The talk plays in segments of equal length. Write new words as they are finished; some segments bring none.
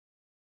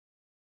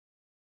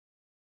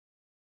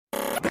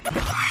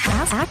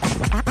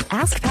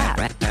Ask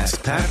Pat.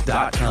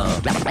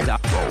 AskPat.com.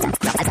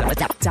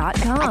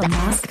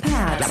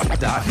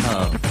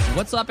 AskPat.com.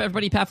 What's up,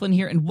 everybody? Pat Flynn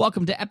here, and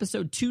welcome to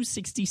episode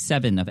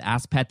 267 of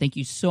Ask Pat. Thank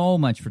you so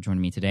much for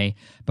joining me today.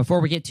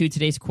 Before we get to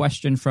today's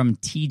question from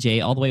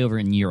TJ, all the way over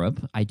in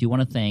Europe, I do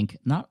want to thank,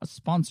 not a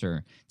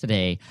sponsor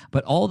today,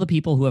 but all the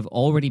people who have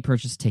already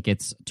purchased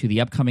tickets to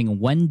the upcoming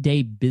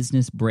one-day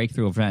business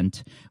breakthrough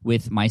event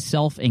with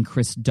myself and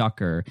Chris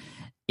Ducker.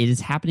 It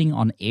is happening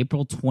on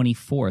April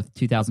 24th,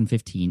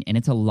 2015, and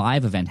it's a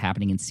live event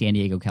happening in San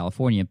Diego,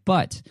 California.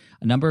 But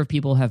a number of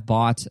people have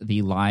bought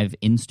the live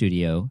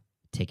in-studio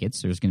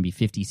tickets. There's going to be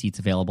 50 seats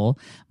available.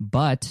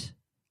 But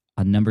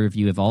a number of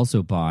you have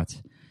also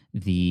bought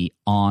the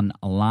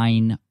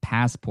online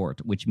passport,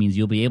 which means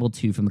you'll be able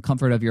to, from the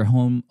comfort of your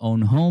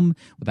own home,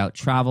 without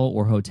travel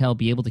or hotel,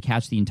 be able to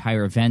catch the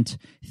entire event.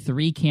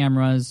 3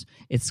 cameras.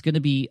 It's going to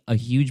be a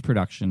huge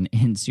production,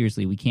 and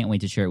seriously, we can't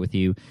wait to share it with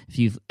you. If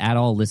you've at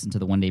all listened to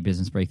the One Day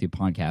Business Breakthrough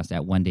podcast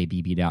at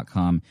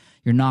onedaybb.com,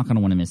 you're not going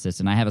to want to miss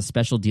this, and I have a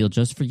special deal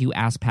just for you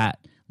Ask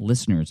Pat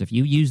listeners. If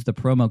you use the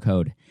promo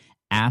code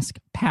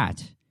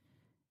AskPat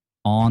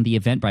on the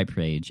Eventbrite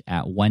page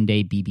at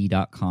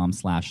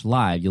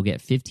onedaybb.com/live, you'll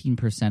get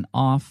 15%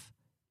 off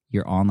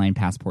your online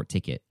passport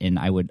ticket. And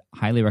I would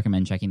highly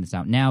recommend checking this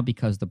out now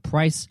because the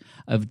price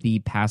of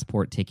the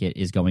passport ticket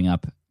is going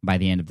up by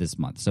the end of this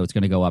month. So it's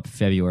going to go up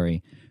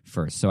February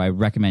 1st. So I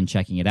recommend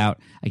checking it out.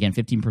 Again,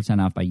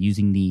 15% off by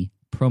using the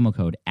promo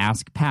code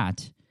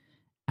AskPat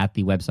at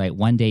the website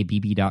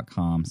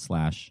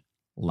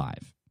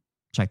onedaybb.com/live.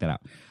 Check that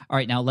out. All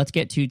right, now let's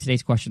get to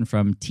today's question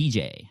from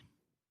TJ.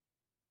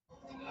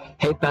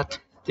 Hey Pat,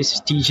 this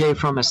is TJ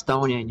from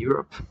Estonia in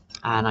Europe,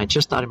 and I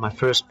just started my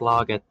first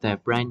blog at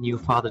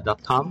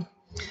brandnewfather.com.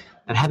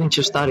 And having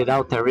just started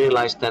out, I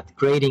realized that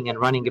creating and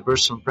running a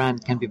personal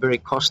brand can be very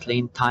costly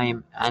in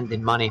time and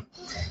in money.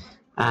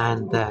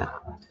 And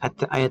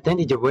I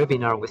attended your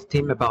webinar with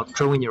Tim about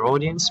growing your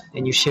audience,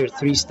 and you shared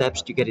 3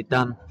 steps to get it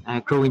done.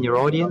 Growing your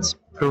audience,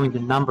 growing the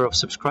number of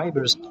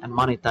subscribers, and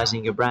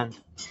monetizing your brand.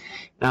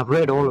 And I've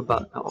read all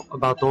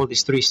about all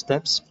these 3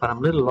 steps, but I'm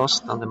a little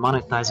lost on the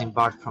monetizing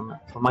part from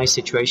my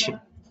situation.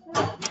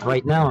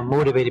 Right now, I'm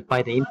motivated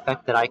by the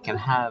impact that I can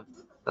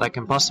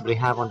possibly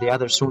have on the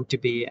other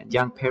soon-to-be and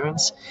young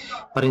parents.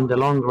 But in the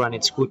long run,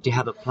 it's good to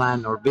have a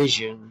plan or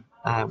vision,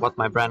 what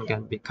my brand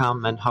can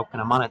become and how can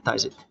I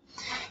monetize it.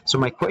 So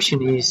my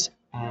question is,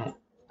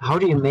 how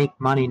do you make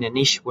money in a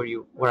niche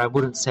where I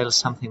wouldn't sell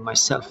something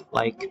myself,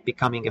 like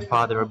becoming a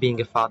father or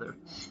being a father?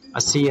 I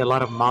see a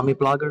lot of mommy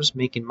bloggers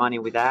making money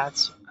with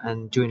ads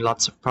and doing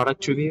lots of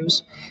product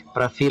reviews,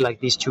 but I feel like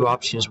these 2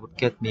 options would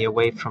get me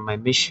away from my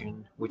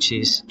mission, which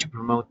is to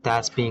promote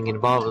dads being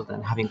involved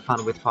and having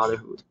fun with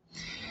fatherhood.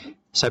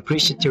 So I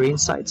appreciate your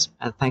insights,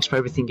 and thanks for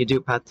everything you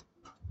do, Pat.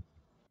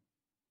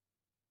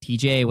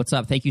 TJ, what's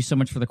up? Thank you so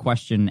much for the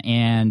question.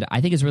 And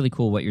I think it's really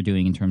cool what you're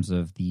doing in terms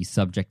of the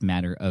subject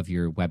matter of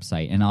your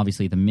website and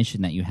obviously the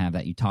mission that you have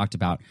that you talked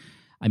about.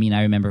 I mean,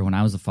 I remember when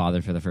I was a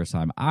father for the first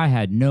time, I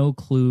had no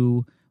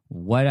clue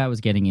what I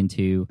was getting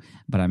into,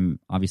 but I'm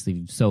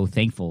obviously so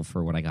thankful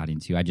for what I got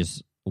into. I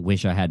just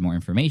wish I had more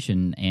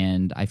information.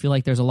 And I feel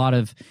like there's a lot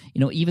of,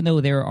 even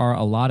though there are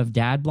a lot of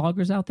dad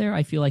bloggers out there,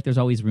 I feel like there's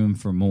always room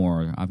for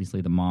more.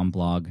 Obviously, the mom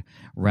blog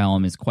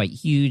realm is quite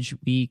huge.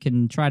 We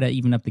can try to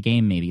even up the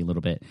game maybe a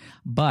little bit.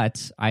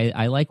 But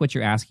I like what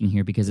you're asking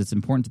here because it's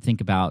important to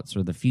think about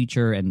sort of the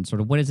future and sort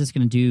of what is this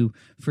going to do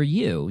for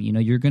you?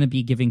 You're going to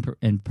be giving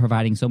and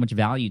providing so much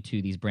value to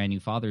these brand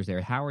new fathers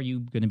there. How are you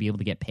going to be able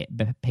to get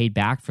paid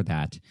back for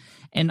that?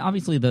 And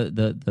obviously,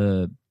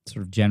 the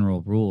sort of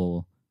general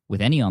rule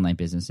with any online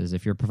businesses,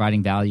 if you're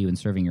providing value and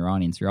serving your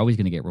audience, you're always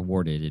going to get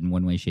rewarded in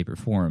one way, shape, or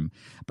form.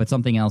 But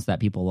something else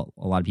that a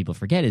lot of people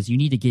forget is you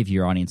need to give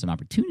your audience an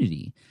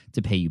opportunity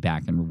to pay you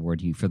back and reward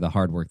you for the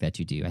hard work that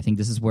you do. I think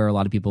this is where a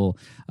lot of people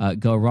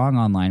go wrong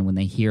online when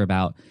they hear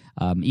about,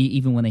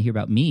 even when they hear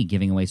about me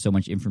giving away so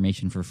much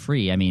information for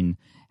free. I mean,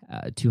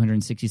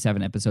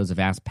 267 episodes of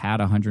Ask Pat,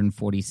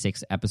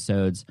 146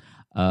 episodes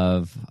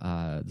of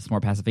the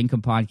Smart Passive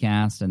Income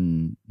podcast,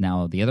 and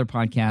now the other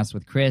podcast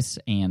with Chris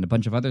and a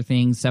bunch of other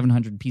things,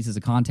 700 pieces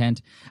of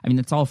content. I mean,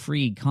 it's all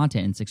free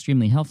content. It's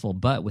extremely helpful.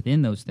 But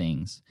within those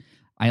things,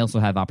 I also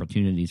have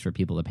opportunities for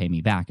people to pay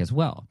me back as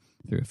well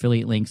through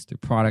affiliate links, through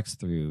products,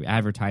 through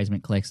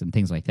advertisement clicks, and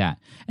things like that.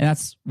 And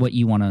that's what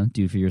you want to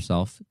do for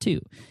yourself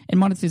too. And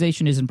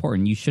monetization is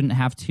important. You shouldn't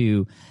have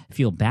to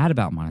feel bad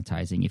about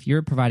monetizing. If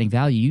you're providing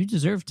value, you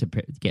deserve to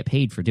get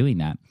paid for doing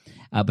that.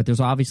 But there's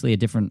obviously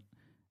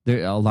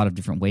there are a lot of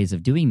different ways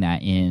of doing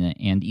that,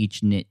 and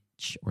each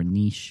niche or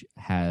niche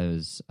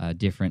has a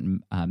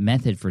different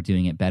method for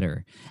doing it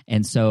better.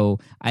 And so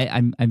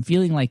I'm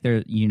feeling like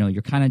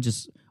you're kind of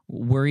just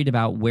worried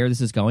about where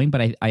this is going,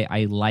 but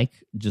I like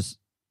just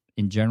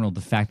in general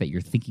the fact that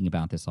you're thinking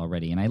about this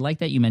already. And I like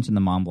that you mentioned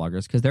the mom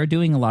bloggers because they're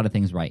doing a lot of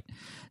things right.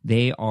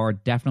 They are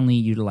definitely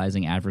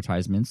utilizing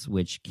advertisements,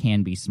 which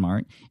can be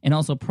smart, and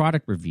also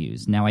product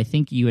reviews. Now, I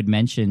think you had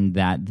mentioned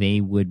that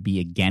they would be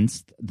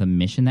against the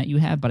mission that you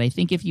have, but I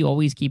think if you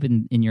always keep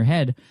in your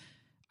head,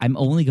 I'm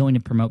only going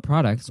to promote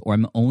products or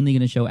I'm only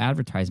going to show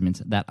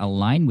advertisements that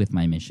align with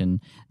my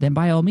mission, then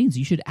by all means,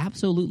 you should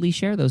absolutely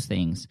share those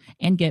things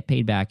and get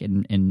paid back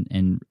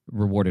and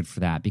rewarded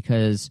for that.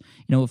 Because,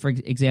 for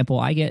example,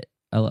 I get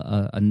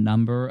a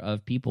number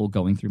of people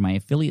going through my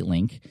affiliate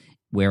link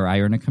where I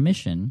earn a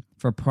commission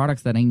for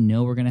products that I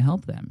know are going to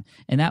help them.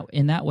 And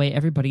in that way,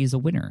 everybody is a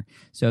winner.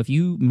 So if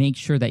you make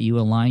sure that you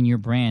align your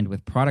brand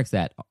with products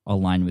that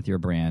align with your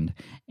brand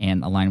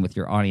and align with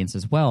your audience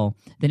as well,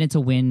 then it's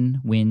a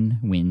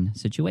win-win-win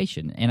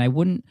situation. And I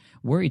wouldn't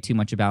worry too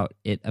much about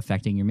it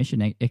affecting your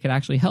mission. It could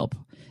actually help.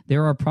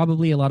 There are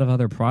probably a lot of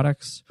other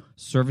products,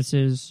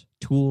 services,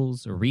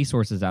 tools, or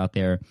resources out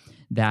there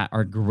that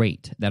are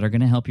great, that are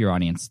going to help your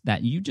audience,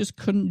 that you just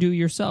couldn't do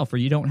yourself, or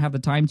you don't have the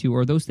time to,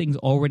 or those things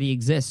already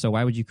exist, so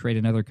why would you create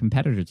another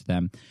competitor to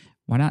them?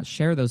 Why not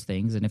share those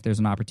things? And if there's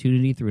an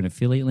opportunity through an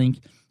affiliate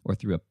link or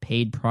through a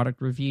paid product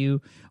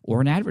review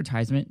or an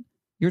advertisement,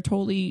 you're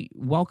totally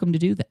welcome to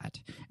do that,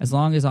 as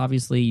long as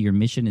obviously your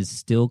mission is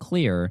still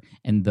clear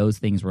and those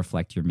things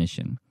reflect your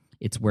mission.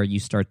 It's where you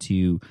start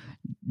to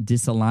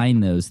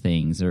disalign those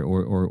things,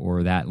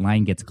 or that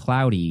line gets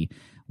cloudy,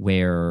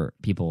 where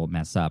people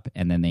mess up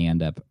and then they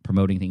end up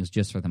promoting things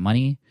just for the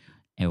money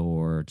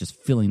or just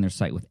filling their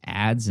site with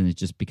ads, and it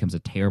just becomes a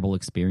terrible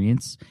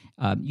experience.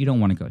 You don't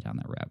want to go down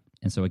that route.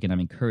 And so again,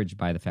 I'm encouraged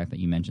by the fact that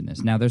you mentioned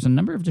this. Now, there's a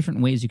number of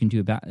different ways you can do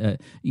about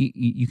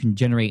you can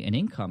generate an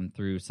income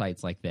through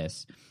sites like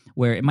this,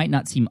 where it might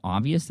not seem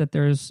obvious that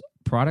there's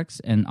products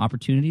and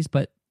opportunities,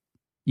 but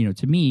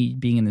to me,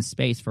 being in this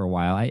space for a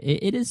while,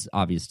 it is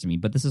obvious to me.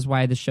 But this is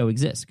why this show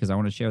exists, because I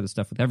want to share this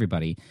stuff with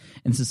everybody.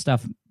 And this is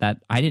stuff that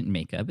I didn't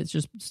make up. It's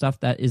just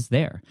stuff that is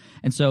there.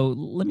 And so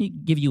let me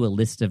give you a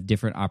list of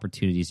different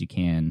opportunities you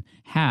can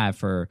have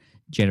for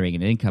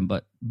generating an income.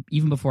 But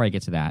even before I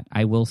get to that,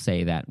 I will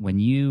say that when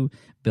you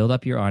build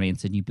up your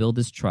audience and you build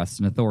this trust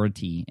and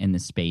authority in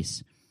this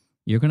space,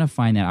 you're going to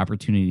find that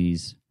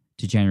opportunities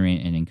to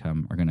generate an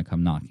income are going to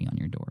come knocking on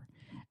your door.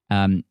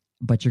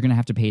 But you're going to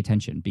have to pay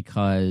attention,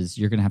 because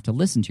you're going to have to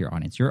listen to your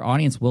audience. Your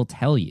audience will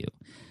tell you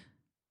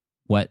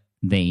what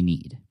they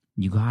need.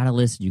 You got to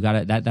listen. You got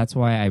to. That's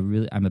why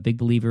I'm a big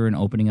believer in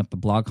opening up the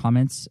blog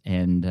comments,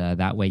 and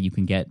that way you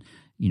can get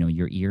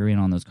your ear in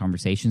on those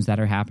conversations that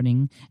are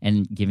happening,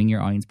 and giving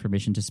your audience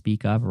permission to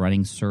speak up,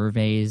 running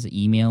surveys,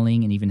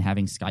 emailing, and even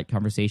having Skype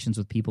conversations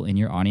with people in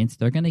your audience.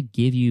 They're going to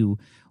give you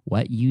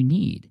what you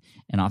need,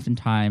 and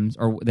oftentimes,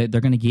 or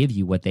they're going to give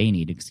you what they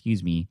need.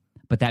 Excuse me.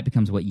 But that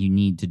becomes what you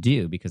need to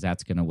do, because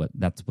that's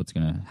what's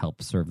going to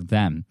help serve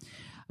them.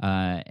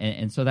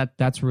 And so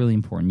that's really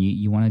important.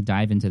 You want to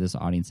dive into this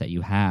audience that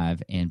you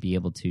have and be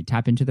able to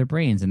tap into their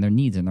brains and their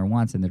needs and their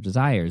wants and their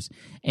desires.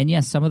 And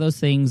yes, some of those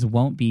things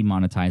won't be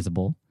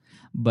monetizable,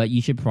 but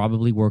you should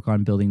probably work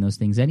on building those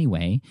things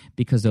anyway,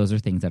 because those are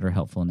things that are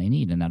helpful and they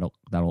need, and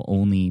that'll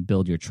only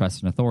build your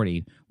trust and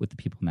authority with the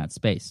people in that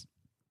space.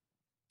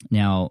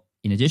 Now,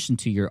 in addition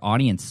to your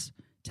audience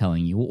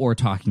telling you or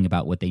talking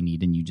about what they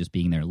need and you just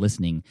being there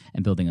listening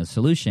and building a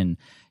solution,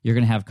 you're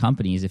going to have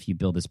companies, if you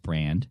build this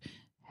brand,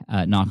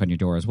 knock on your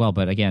door as well.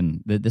 But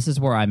again, this is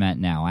where I'm at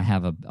now. I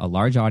have a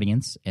large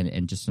audience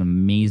and just an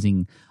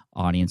amazing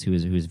audience who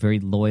is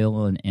very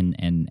loyal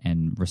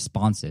and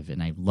responsive,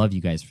 and I love you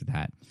guys for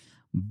that.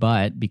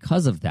 But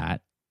because of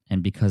that,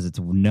 and because it's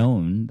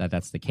known that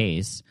that's the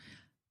case,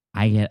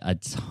 I get a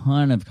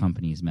ton of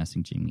companies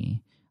messaging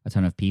me, a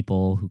ton of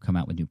people who come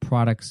out with new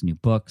products, new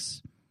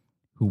books,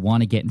 who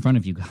want to get in front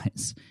of you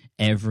guys.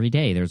 Every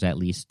day there's at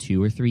least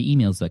 2 or 3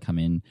 emails that come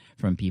in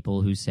from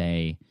people who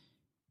say,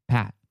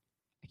 Pat,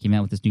 I came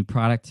out with this new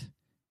product.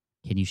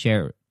 Can you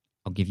share it?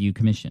 I'll give you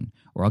commission,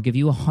 or I'll give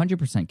you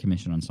 100%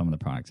 commission on some of the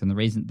products. And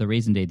the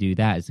reason they do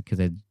that is because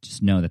I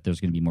just know that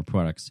there's going to be more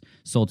products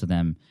sold to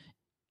them,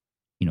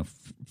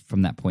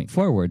 from that point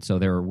forward. So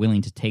they're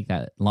willing to take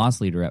that loss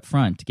leader up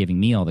front, giving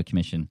me all the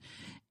commission.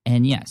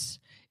 And yes,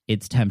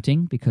 it's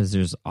tempting, because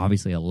there's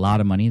obviously a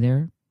lot of money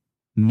there,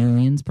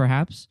 millions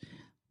perhaps,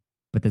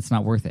 but that's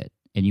not worth it.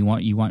 And you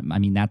want. I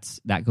mean,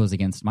 that goes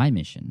against my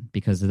mission,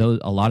 because a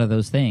lot of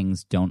those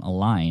things don't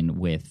align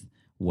with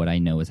what I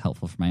know is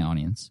helpful for my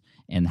audience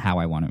and how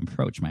I want to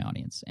approach my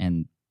audience.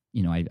 And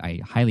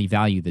I highly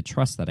value the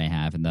trust that I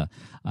have and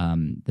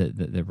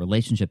the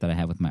relationship that I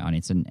have with my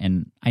audience.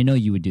 And I know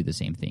you would do the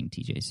same thing,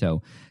 TJ.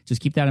 So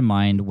just keep that in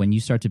mind when you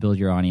start to build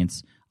your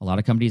audience. A lot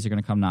of companies are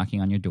going to come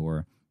knocking on your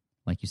door.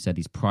 Like you said,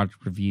 these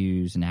product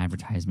reviews and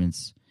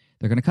advertisements,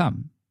 they're going to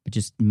come. But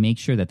just make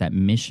sure that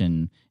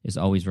mission is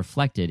always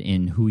reflected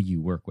in who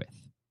you work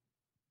with.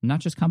 Not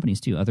just companies,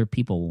 too. Other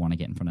people will want to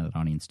get in front of that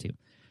audience, too.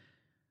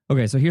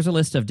 Okay, so here's a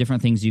list of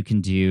different things you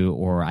can do,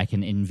 or I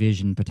can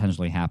envision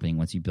potentially happening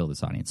once you build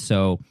this audience.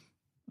 So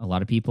a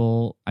lot of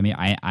people,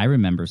 I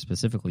remember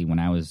specifically when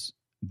I was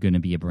going to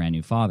be a brand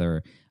new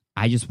father,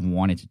 I just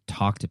wanted to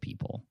talk to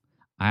people.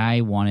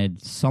 I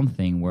wanted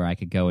something where I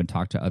could go and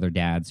talk to other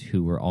dads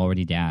who were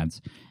already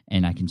dads,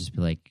 and I can just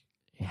be like,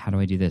 how do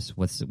I do this?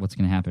 What's going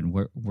to happen?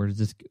 Where does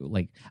this,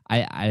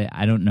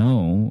 I don't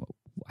know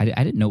I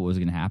didn't know what was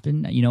going to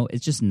happen.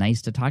 It's just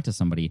nice to talk to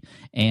somebody.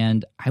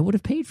 And I would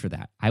have paid for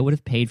that. I would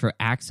have paid for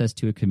access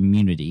to a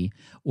community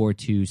or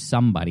to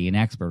somebody, an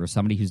expert or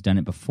somebody who's done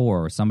it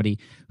before or somebody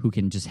who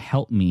can just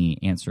help me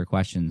answer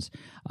questions.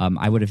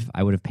 I would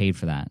have paid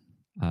for that.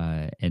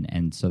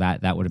 And so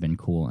that would have been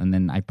cool. And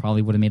then I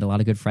probably would have made a lot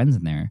of good friends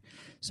in there.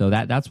 So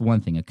that's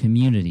one thing, a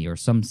community or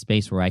some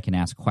space where I can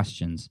ask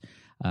questions.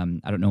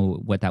 I don't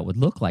know what that would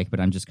look like, but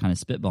I'm just kind of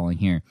spitballing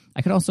here.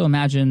 I could also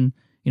imagine,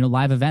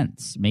 live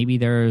events. Maybe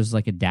there's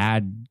like a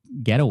dad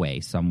getaway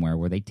somewhere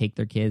where they take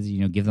their kids,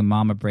 give the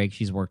mom a break.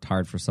 She's worked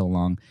hard for so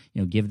long,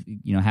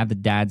 have the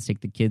dads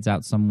take the kids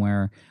out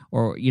somewhere,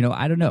 or,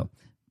 I don't know.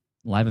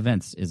 Live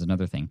events is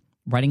another thing.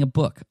 Writing a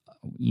book,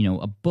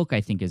 a book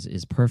I think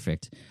is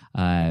perfect.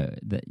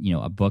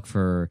 A book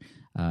for,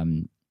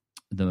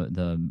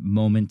 the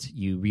moment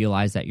you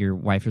realize that your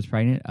wife is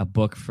pregnant, a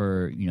book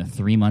for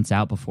 3 months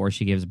out before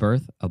she gives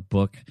birth, a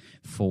book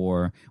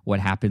for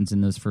what happens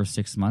in those first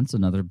 6 months,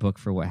 another book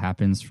for what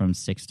happens from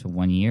 6 to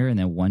 1 year, and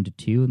then 1 to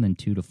 2, and then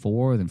 2 to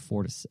 4, and then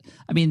 4 to 6.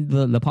 I mean,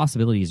 the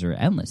possibilities are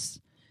endless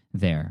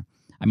there.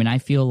 I mean, I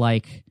feel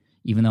like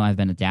even though I've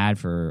been a dad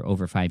for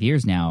over 5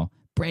 years now,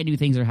 brand new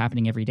things are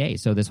happening every day.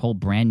 So this whole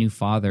brand new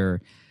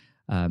father,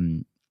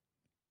 brand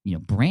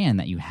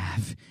that you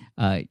have,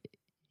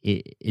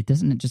 it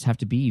doesn't just have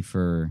to be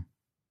for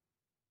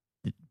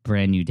the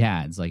brand new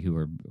dads who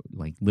are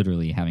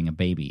literally having a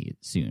baby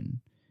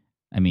soon.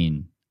 I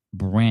mean,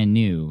 brand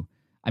new.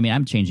 I mean,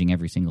 I'm changing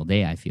every single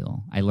day, I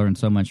feel. I learn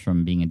so much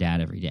from being a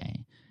dad every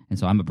day. And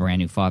so I'm a brand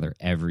new father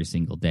every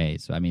single day.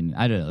 So, I mean,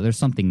 I don't know. There's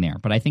something there.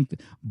 But I think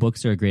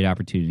books are a great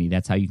opportunity.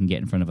 That's how you can get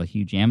in front of a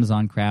huge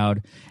Amazon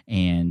crowd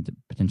and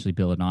potentially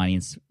build an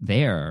audience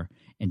there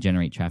and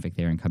generate traffic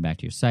there and come back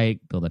to your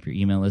site, build up your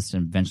email list,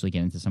 and eventually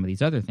get into some of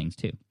these other things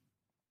too.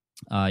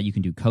 You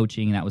can do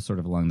coaching. That was sort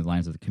of along the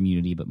lines of the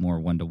community, but more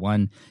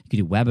one-to-one. You could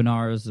do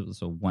webinars,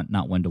 so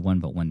not one-to-one,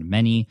 but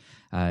one-to-many.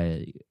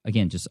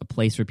 Again, just a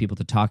place for people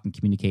to talk and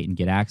communicate and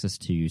get access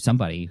to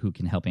somebody who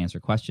can help answer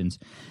questions.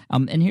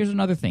 And here's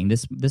another thing.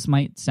 This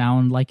might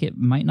sound like it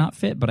might not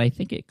fit, but I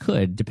think it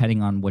could,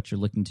 depending on what you're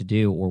looking to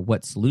do or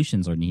what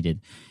solutions are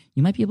needed.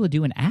 You might be able to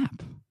do an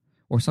app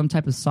or some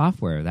type of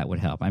software that would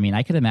help. I mean,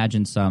 I could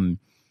imagine some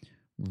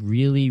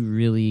really,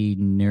 really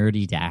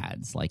nerdy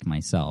dads like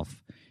myself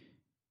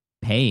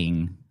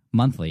paying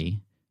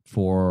monthly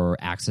for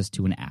access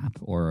to an app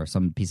or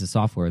some piece of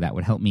software that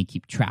would help me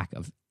keep track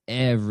of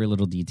every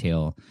little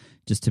detail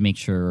just to make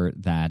sure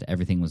that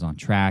everything was on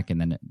track and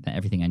then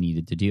everything I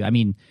needed to do. I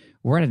mean,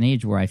 we're at an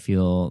age where I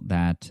feel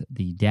that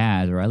the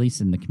dads, or at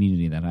least in the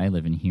community that I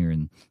live in here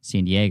in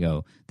San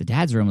Diego, the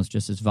dads are almost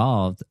just as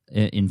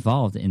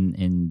involved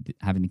in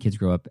having the kids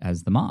grow up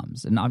as the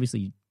moms. And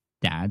obviously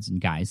dads and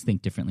guys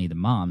think differently than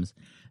moms.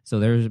 So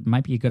there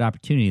might be a good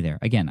opportunity there.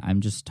 Again,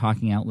 I'm just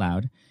talking out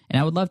loud, and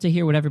I would love to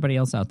hear what everybody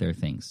else out there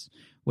thinks.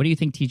 What do you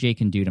think TJ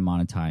can do to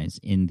monetize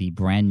in the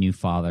brand new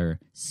father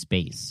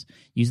space?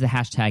 Use the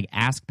hashtag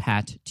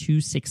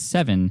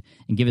AskPat267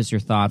 and give us your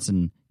thoughts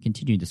and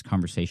continue this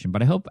conversation.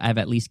 But I hope I've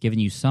at least given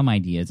you some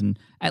ideas and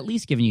at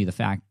least given you the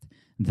fact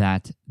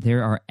that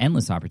there are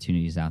endless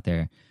opportunities out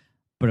there.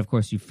 But of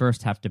course, you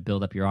first have to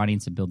build up your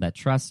audience and build that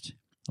trust,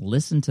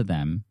 listen to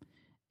them,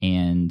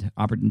 and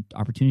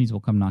opportunities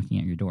will come knocking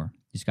at your door.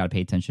 You just got to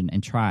pay attention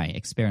and try,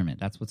 experiment.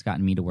 That's what's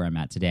gotten me to where I'm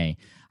at today.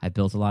 I've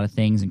built a lot of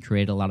things and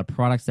created a lot of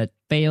products that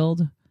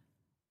failed,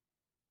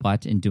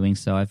 but in doing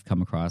so, I've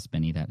come across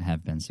many that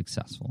have been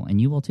successful, and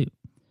you will too.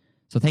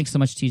 So thanks so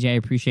much, TJ. I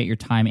appreciate your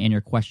time and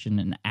your question.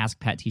 An Ask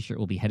Pat t-shirt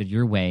will be headed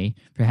your way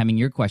for having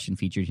your question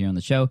featured here on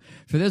the show.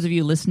 For those of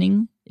you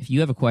listening, if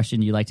you have a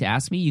question you'd like to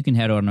ask me, you can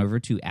head on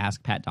over to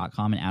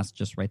askpat.com and ask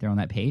just right there on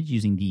that page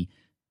using the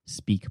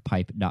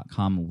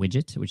speakpipe.com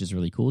widget, which is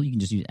really cool. You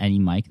can just use any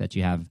mic that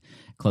you have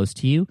close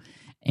to you.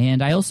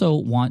 And I also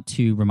want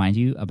to remind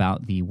you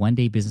about the One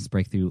Day Business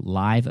Breakthrough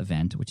live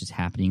event, which is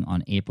happening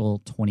on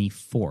April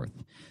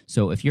 24th.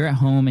 So if you're at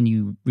home and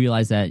you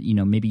realize that,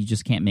 maybe you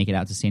just can't make it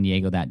out to San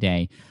Diego that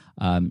day,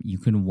 you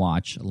can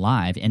watch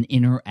live and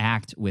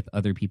interact with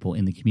other people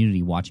in the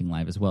community watching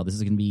live as well. This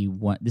is going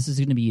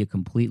to be a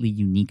completely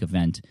unique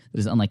event that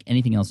is unlike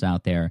anything else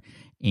out there.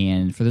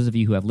 And for those of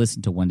you who have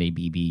listened to One Day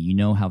BB, you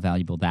know how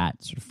valuable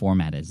that sort of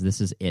format is.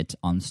 This is it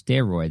on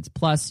steroids.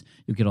 Plus,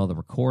 you get all the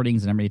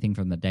recordings and everything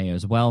from the day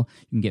as well.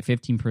 You can get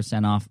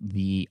 15% off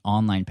the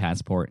online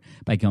passport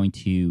by going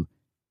to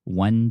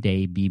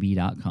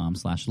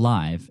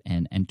onedaybb.com/live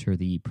and enter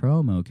the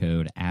promo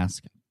code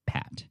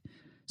AskPat.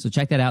 So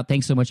check that out.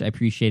 Thanks so much. I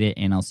appreciate it.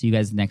 And I'll see you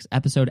guys next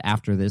episode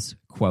after this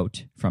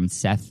quote from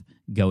Seth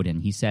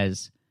Godin. He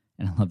says,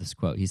 and I love this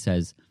quote, he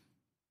says,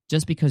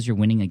 just because you're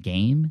winning a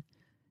game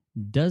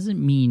doesn't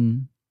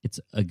mean it's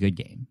a good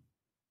game.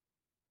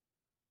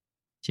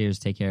 Cheers,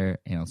 take care,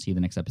 and I'll see you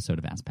the next episode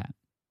of Ask Pat.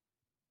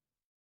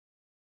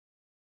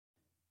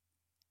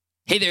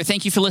 Hey there,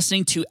 thank you for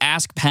listening to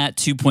Ask Pat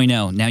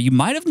 2.0. Now, you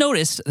might have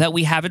noticed that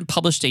we haven't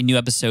published a new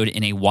episode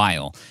in a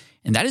while.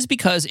 And that is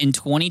because in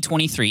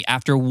 2023,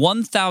 after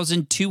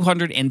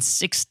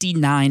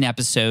 1,269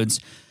 episodes,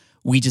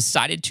 we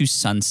decided to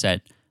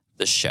sunset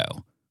the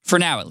show. For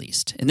now, at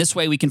least. In this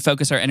way, we can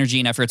focus our energy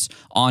and efforts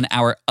on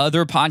our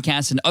other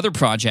podcasts and other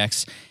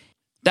projects.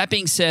 That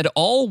being said,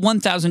 all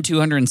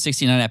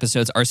 1,269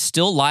 episodes are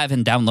still live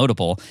and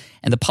downloadable,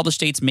 and the published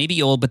dates may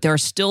be old, but there are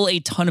still a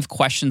ton of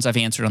questions I've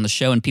answered on the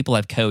show and people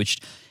I've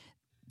coached.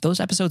 Those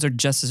episodes are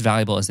just as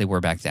valuable as they were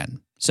back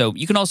then. So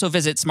you can also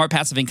visit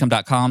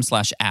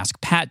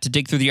smartpassiveincome.com/askpat to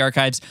dig through the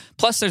archives.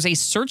 Plus, there's a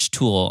search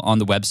tool on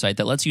the website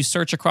that lets you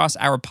search across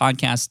our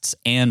podcasts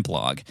and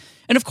blog.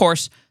 And of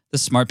course, the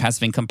Smart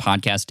Passive Income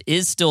podcast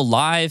is still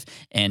live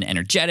and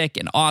energetic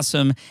and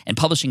awesome and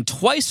publishing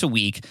twice a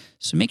week.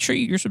 So make sure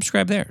you're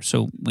subscribed there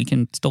so we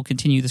can still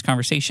continue this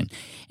conversation.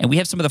 And we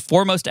have some of the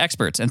foremost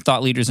experts and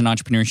thought leaders in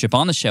entrepreneurship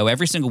on the show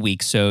every single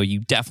week, so you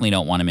definitely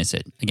don't want to miss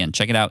it. Again,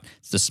 check it out.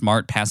 It's the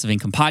Smart Passive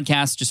Income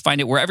podcast. Just find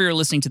it wherever you're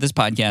listening to this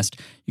podcast.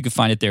 You can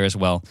find it there as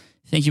well.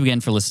 Thank you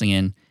again for listening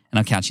in, and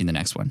I'll catch you in the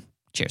next one.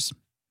 Cheers.